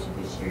last year to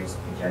this year's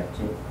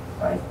projected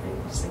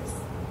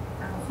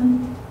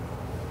 556,000.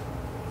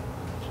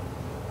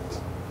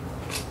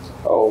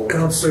 Oh,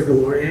 Councillor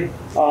Delaurier.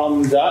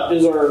 that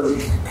is our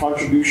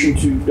contribution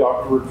to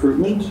doctor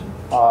recruitment.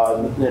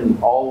 And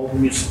all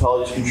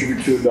municipalities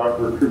contribute to a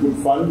doctor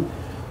recruitment fund.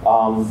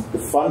 The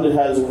fund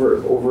has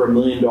over $1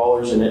 million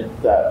in it.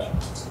 That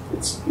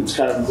it's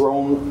kind of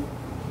grown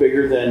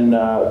bigger than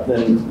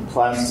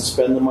plans to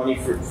spend the money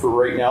for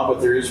right now.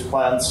 But there is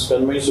plans to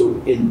spend money. So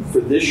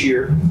for this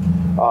year,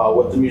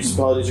 what the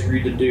municipalities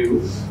agreed to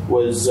do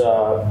was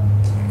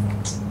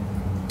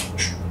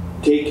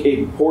take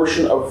a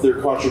portion of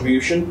their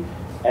contribution,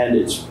 and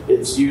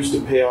it's used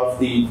to pay off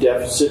the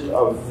deficit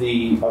of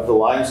the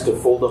lines to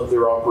fold up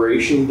their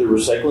operation, their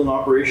recycling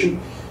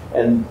operation,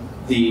 and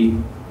the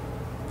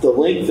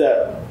link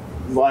that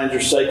Lions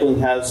Recycling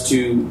has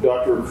to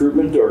doctor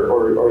recruitment,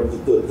 or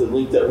the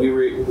link that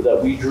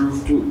we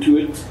drew to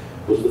it,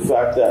 was the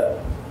fact that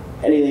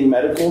anything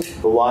medical,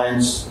 the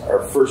Lions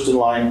are first in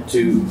line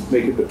to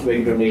make a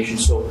donation.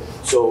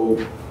 So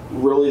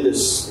really,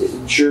 this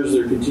ensures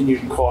their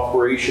continued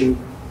cooperation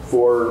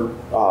for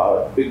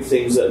big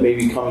things that may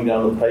be coming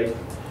down the pipe,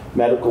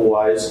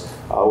 medical-wise,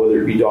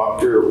 whether it be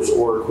doctors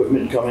or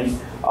equipment coming.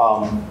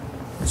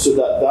 So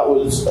that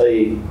was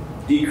a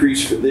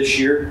decrease for this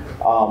year.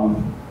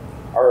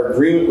 Our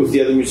agreement with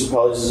the other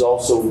municipalities is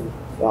also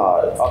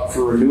up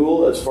for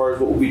renewal as far as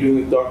what we'll be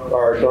doing with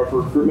our doctor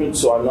recruitment.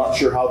 So I'm not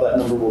sure how that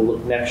number will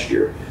look next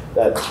year.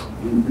 That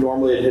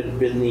normally it had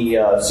been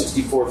the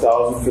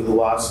 64,000 for the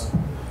last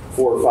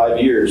 4 or 5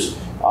 years.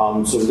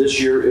 So this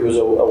year it was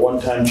a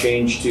one-time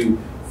change to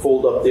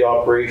fold up the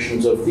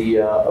operations of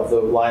the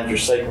Lions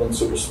Recycling,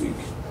 so to speak.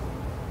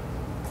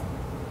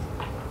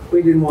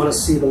 We didn't want to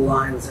see the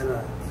Lions in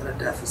a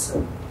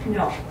deficit.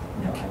 No, I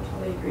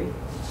totally agree.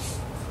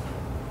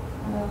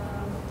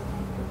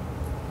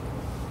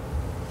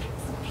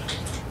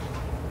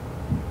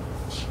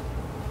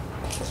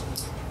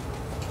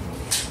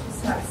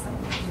 Just have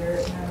something here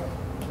now.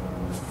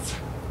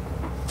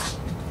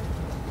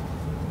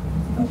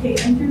 Okay,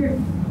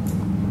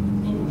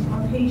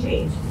 on page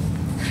 8.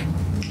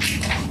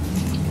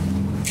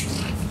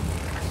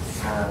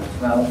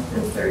 12th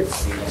and 3rd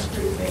Street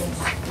improvement.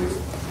 There's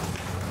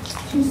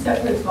 2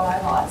 separate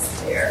bylaws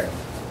there.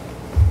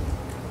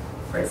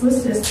 Or it's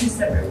listed as 2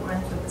 separate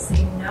ones with the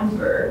same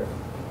number.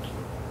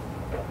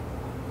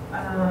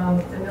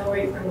 The mill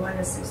rate for one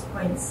is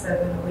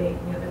 6.708,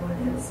 and the other one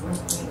is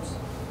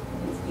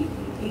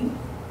 1.888.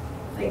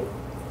 Like,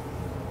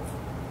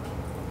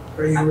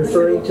 are you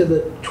referring to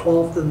the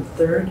 12th and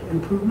 3rd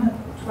improvement?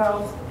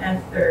 12th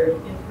and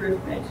 3rd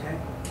improvement. Okay.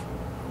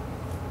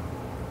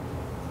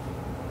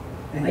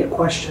 And the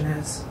question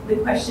is? The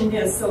question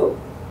is, so,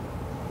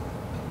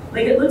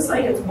 like, it looks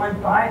like it's one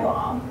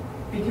bylaw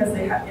because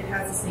it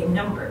has the same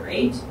number,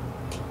 right?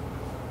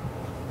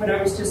 But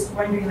I was just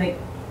wondering, like,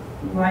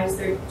 why is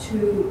there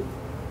 2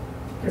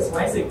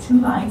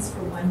 lines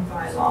for one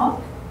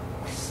bylaw?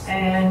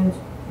 And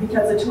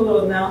because the total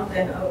amount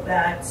then of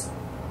that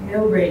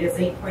mill rate is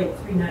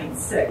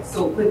 8.396.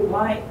 So, like,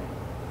 why?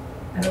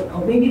 I don't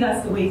know. Maybe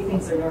that's the way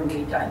things are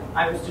normally done.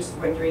 I was just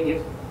wondering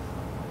if.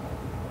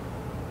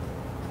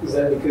 Is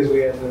that because we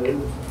have the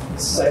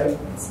site?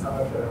 It's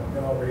not a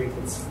mill rate,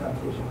 it's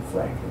frontage and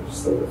flankage.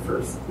 So the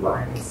first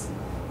line is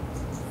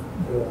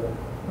the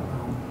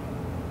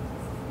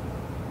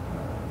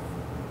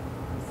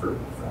for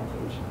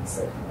frontage, and the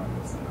second one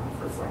is not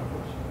for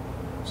flankage.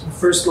 So the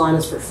first line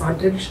is for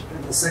frontage,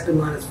 and the second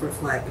line is for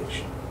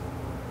flankage.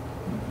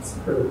 It's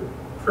per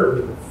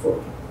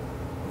foot.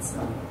 It's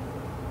not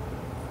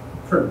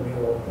per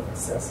mill of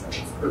assessment,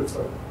 it's per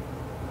foot.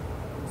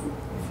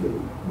 If you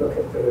look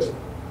at the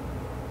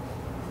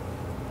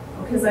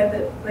Because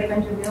like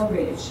under mill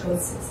rate, it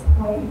shows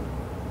 6.7.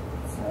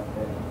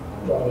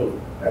 Well,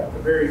 at the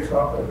very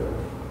top of the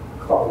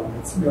column,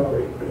 it's mill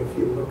rate, but if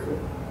you look a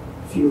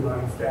few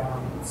lines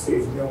down, it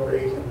says mill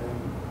rate and then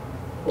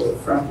or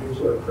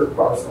frontage or per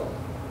parcel.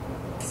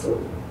 So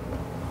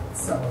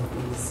some of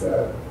these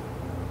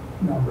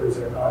numbers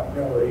are not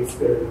mill rates,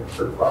 they're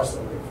per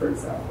parcel. Like for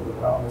example, the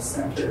wellness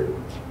center,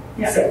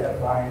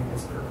 second line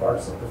is per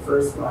parcel. The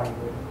first line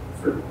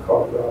for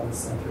called wellness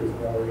center is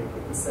mill rate,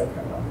 but the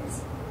second one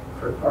is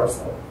per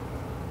parcel.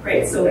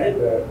 Right, so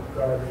the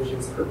garbage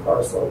is per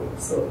parcel,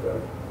 so the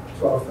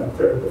 12th and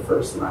 3rd, the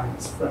first line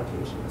is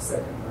frontage and the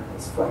second line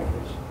is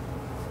flankage.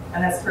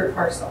 And that's per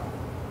parcel?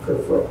 Per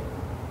foot.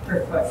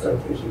 Per foot.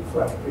 Frontage and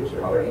flankage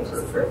are right,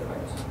 per foot.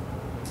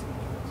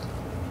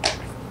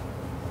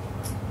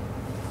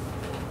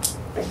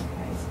 Okay.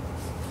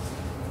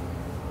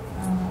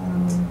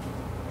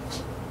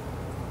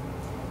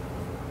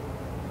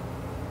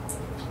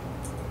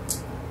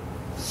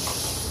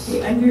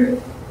 Under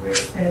where it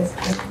says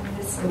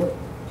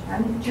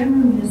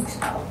general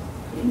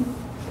municipality,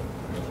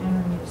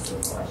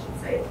 intermunicipal, I should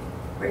say,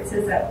 where it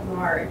says at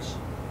large.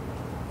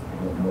 I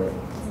don't know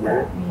what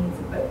that means,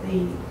 but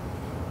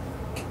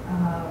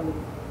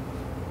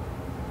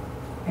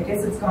I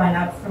guess it's going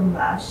up from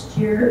last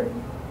year.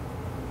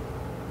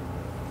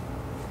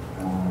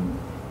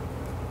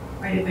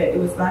 Quite a bit. It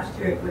was last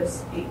year, it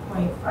was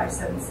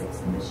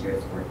 8.576, and this year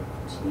it's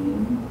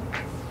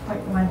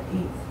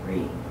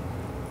 14.183.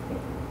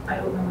 I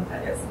don't know what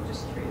that is, I'm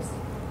just curious.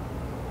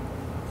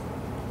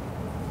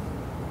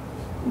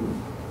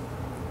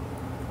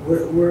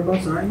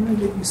 Whereabouts are you?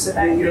 Did you say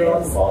that you're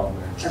on Bottom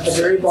at the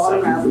very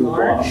bottom, at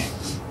large?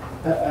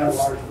 At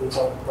large, with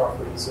all the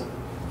properties in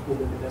the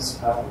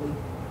municipality.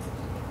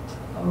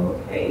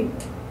 Okay,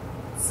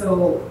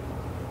 so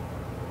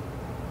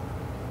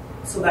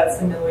that's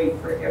the mill rate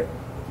for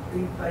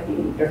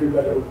everybody.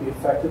 Everybody would be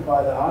affected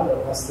by that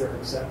unless they're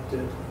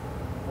exempted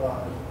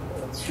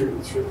through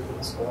the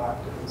municipal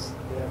act. They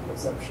have an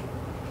exemption,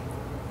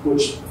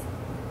 which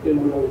it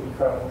would only be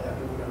Croll land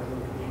or whatever that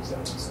would be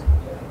exempted. So, yeah.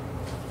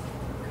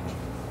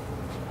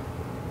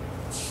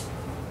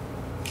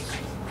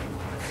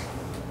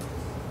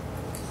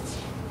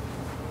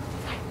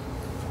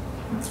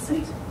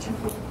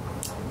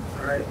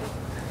 All right.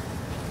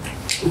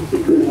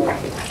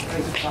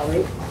 Thank you,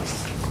 Colleen.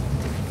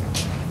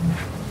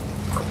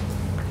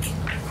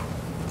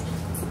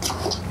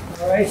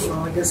 All right, well,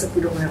 I guess if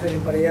we don't have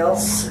anybody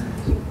else.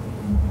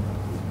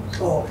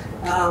 Oh,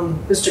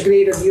 Mr.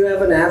 Gnida, do you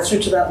have an answer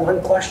to that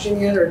one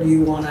question yet, or do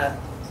you want to?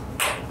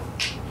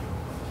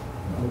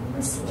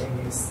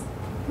 Miscellaneous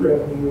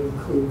revenue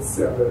includes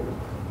everything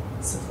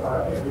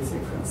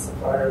from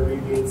supplier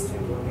rebates to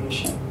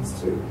donations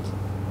to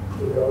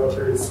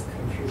developers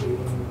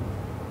contributing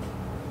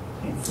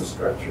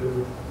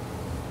infrastructure.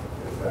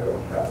 I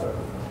don't have a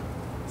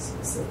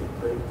specific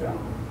breakdown.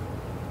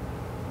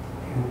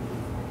 And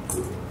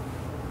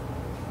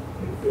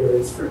it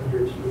varies from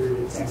year to year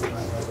depending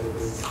on whether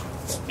there's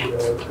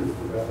developers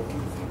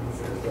developing things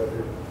or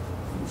whether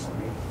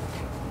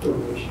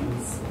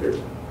donations.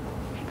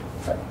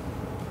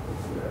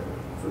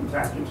 From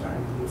time to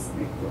time, we just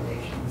make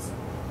donations to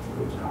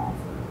the town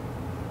for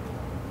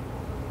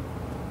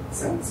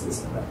sound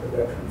system like the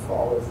veteran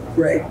fall is an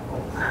Right.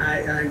 example.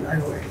 I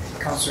know,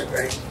 Councillor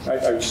Gray. I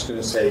was just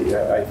going to say,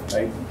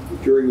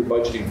 during the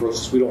budgeting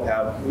process, we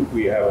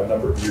have a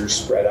number of years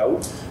spread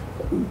out.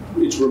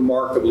 It's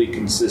remarkably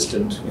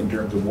consistent in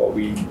terms of what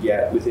we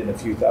get within a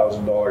few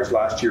 $1,000s.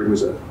 Last year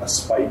was a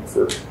spike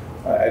for,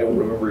 I don't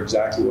remember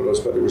exactly what it was,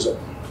 but there was a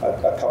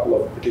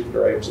couple of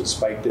particular items that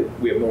spiked it.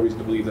 We have no reason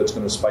to believe that's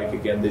going to spike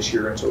again this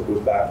year, and so it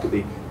goes back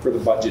to for the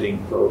budgeting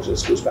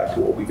process, goes back to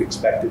what we've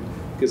expected,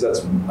 because that's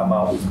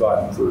amount we've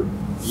gotten for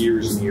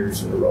years and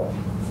years in a row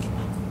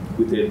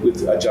with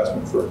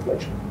adjustment for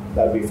inflation.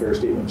 That would be a fair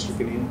statement, Mr.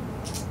 Canadian?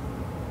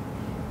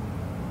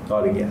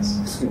 Nodding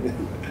yes.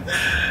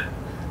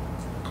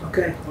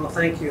 Okay, well,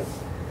 thank you.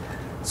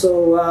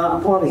 So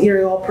upon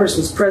hearing all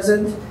persons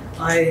present,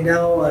 I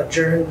now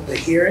adjourn the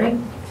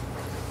hearing.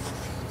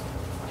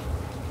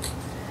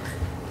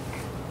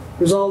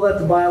 Resolved that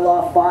the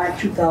bylaw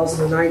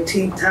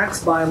 5/2019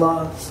 tax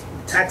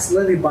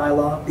levy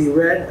bylaw be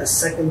read a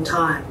second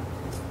time.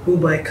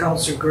 Moved by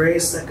Councillor Gray,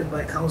 second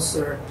by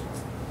Councillor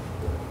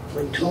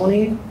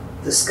Wintoniw.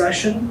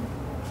 Discussion.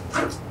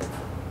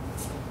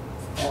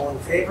 All in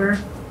favor?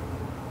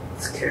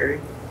 It's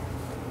carried.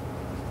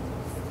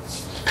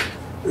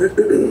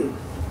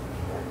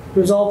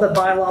 Resolved that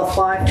bylaw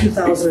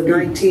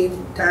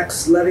 5/2019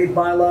 tax levy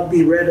bylaw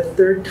be read a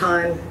third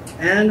time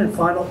and a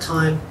final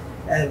time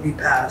and be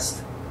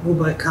passed. Moved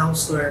by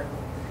Councillor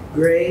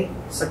Gray,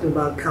 seconded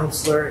by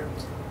Councillor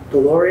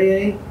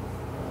Delaurier.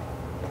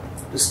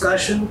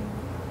 Discussion.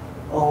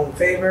 All in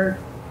favor?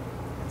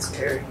 It's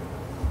carried.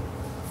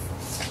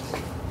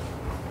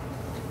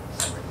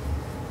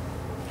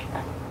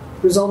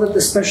 Resolved that the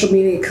special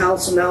meeting of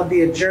council now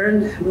be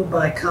adjourned. Moved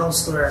by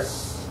Councillor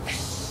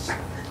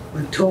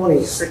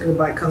Wintoniw, seconded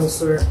by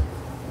Councillor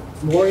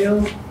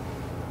Moriaux.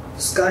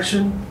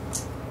 Discussion.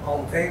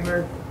 All in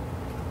favor?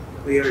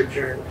 We are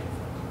adjourned.